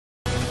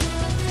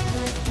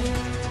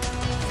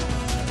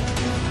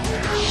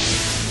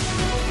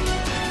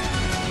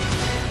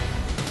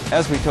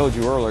As we told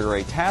you earlier,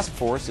 a task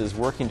force is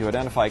working to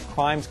identify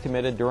crimes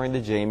committed during the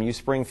JMU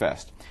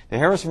Springfest. The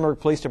Harrisonburg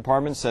Police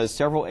Department says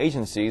several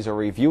agencies are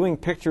reviewing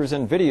pictures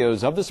and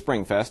videos of the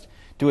Springfest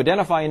to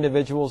identify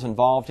individuals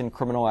involved in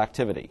criminal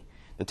activity.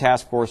 The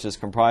task force is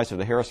comprised of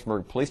the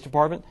Harrisonburg Police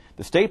Department,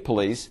 the State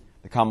Police,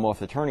 the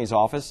Commonwealth Attorney's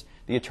Office,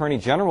 the Attorney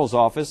General's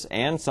Office,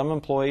 and some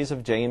employees of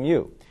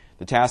JMU.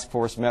 The task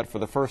force met for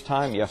the first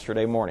time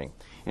yesterday morning.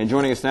 And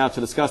joining us now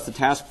to discuss the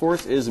task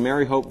force is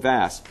Mary Hope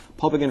Vass,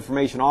 Public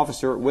Information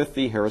Officer with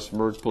the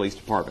Harrisonburg Police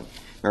Department.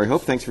 Mary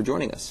Hope, thanks for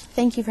joining us.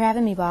 Thank you for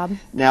having me, Bob.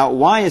 Now,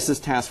 why is this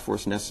task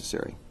force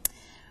necessary?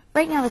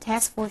 Right now, the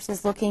task force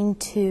is looking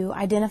to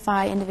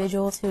identify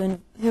individuals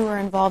who are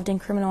involved in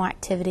criminal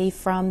activity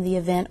from the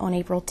event on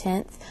April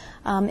 10th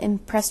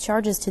and press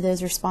charges to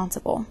those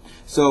responsible.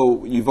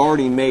 So you've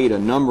already made a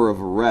number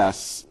of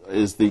arrests.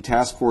 Is the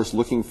task force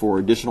looking for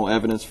additional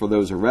evidence for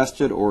those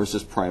arrested, or is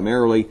this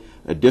primarily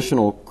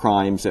additional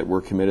crimes that were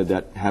committed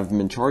that haven't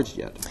been charged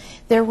yet?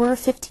 There were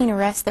 15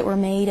 arrests that were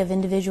made of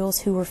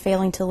individuals who were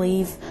failing to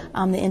leave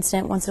the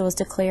incident once it was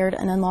declared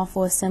an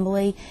unlawful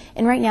assembly.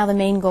 And right now the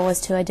main goal is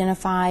to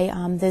identify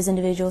those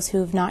individuals who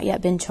have not yet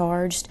been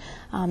charged.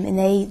 And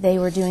they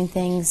were doing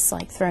things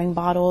like throwing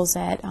bottles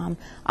at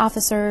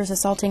officers,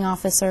 assaulting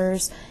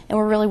officers, and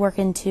we're really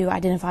working to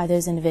identify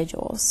those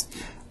individuals.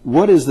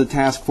 What is the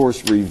task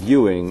force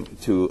reviewing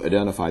to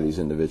identify these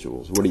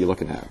individuals? What are you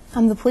looking at?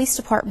 The police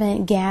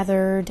department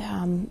gathered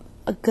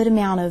a good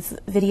amount of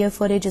video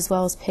footage as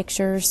well as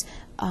pictures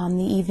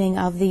the evening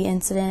of the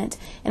incident,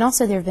 and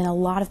also there have been a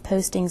lot of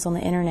postings on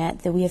the internet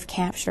that we have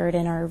captured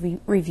and are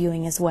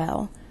reviewing as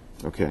well.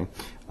 Okay.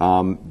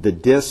 The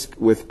disc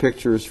with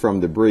pictures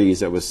from the breeze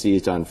that was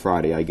seized on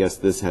Friday, I guess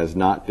this has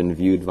not been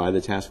viewed by the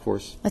task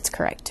force? That's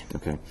correct.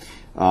 Okay.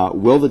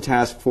 Will the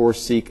task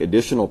force seek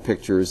additional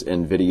pictures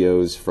and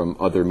videos from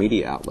other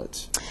media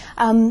outlets?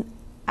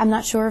 I'm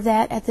not sure of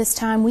that at this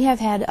time. We have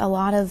had a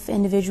lot of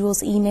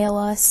individuals email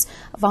us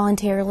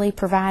voluntarily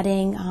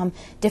providing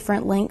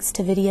different links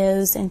to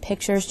videos and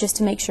pictures just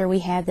to make sure we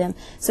had them.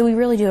 So we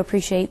really do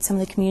appreciate some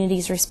of the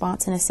community's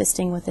response in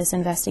assisting with this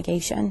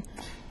investigation.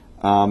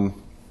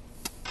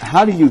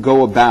 How do you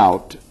go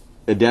about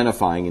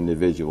identifying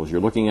individuals?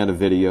 You're looking at a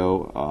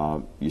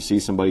video, you see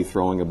somebody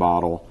throwing a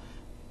bottle.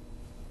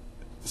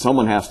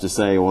 Someone has to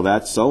say, well,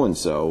 that's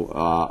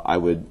so-and-so.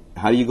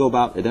 How do you go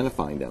about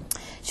identifying them?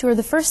 Sure.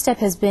 The first step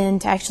has been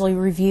to actually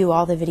review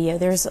all the video.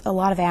 There's a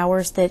lot of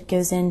hours that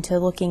goes into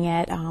looking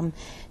at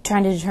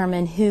trying to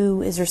determine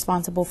who is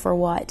responsible for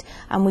what.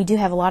 We do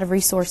have a lot of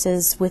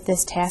resources with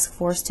this task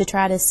force to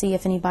try to see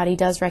if anybody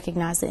does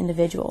recognize the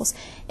individuals.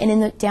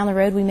 And down the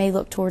road, we may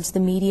look towards the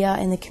media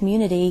and the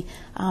community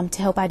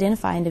to help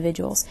identify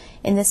individuals.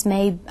 And this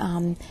may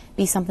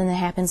be something that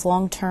happens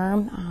long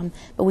term,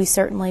 but we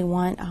certainly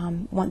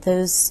want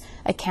those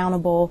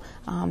accountable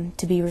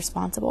to be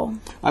responsible.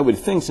 I would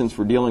think, since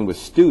we're dealing with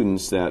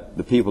students, that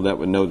the people that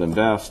would know them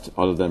best,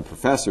 other than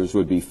professors,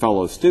 would be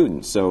fellow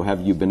students. So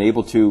have you been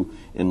able to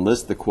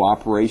enlist the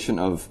cooperation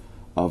of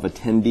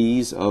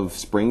attendees of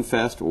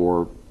Springfest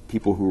or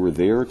people who were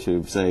there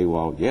to say,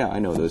 well, yeah, I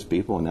know those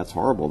people, and that's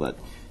horrible that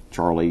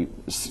Charlie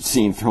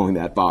seen throwing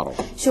that bottle?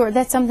 Sure,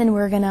 that's something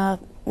we're gonna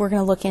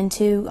look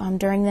into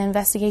during the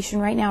investigation.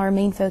 Right now, our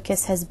main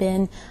focus has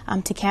been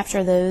to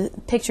capture the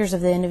pictures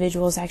of the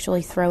individuals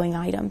actually throwing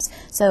items.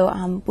 So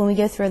when we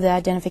go through the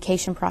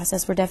identification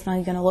process, we're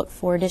definitely going to look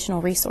for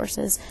additional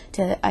resources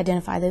to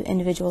identify the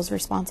individuals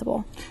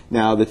responsible.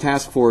 Now, the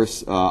task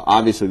force,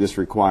 obviously this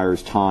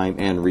requires time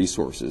and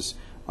resources.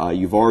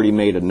 You've already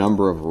made a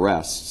number of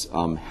arrests.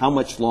 How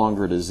much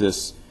longer does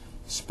this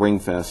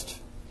Springfest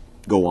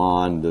go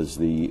on? Does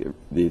the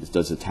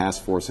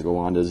task force go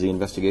on? Does the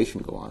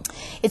investigation go on?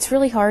 It's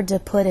really hard to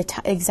put an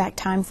exact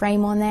time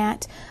frame on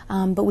that,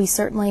 but we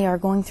certainly are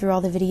going through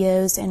all the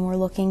videos, and we're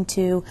looking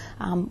to,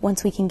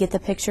 once we can get the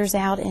pictures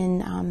out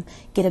and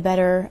get a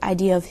better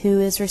idea of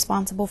who is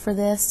responsible for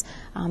this.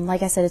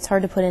 Like I said, it's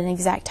hard to put an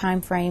exact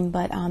time frame,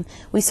 but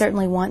we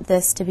certainly want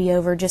this to be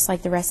over just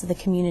like the rest of the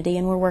community,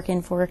 and we're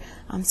working for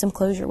some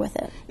closure with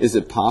it. Is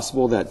it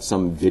possible that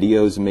some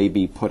videos may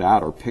be put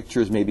out or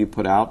pictures may be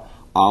put out,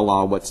 a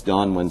la what's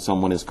done when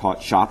someone is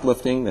caught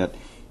shoplifting, that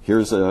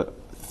here's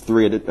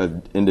three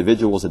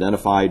individuals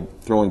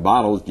identified throwing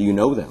bottles, do you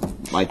know them?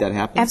 Might that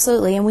happen?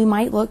 Absolutely, and we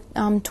might look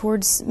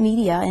towards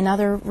media and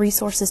other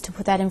resources to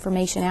put that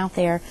information out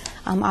there.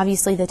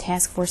 Obviously, the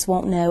task force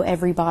won't know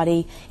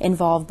everybody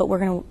involved, but we're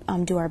going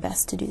to do our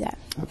best to do that.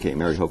 Okay,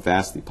 Mary Hope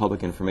Vass, the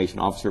Public Information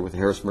Officer with the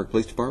Harrisonburg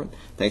Police Department.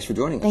 Thanks for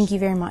joining us. Thank you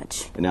very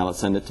much. And now let's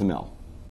send it to Mel.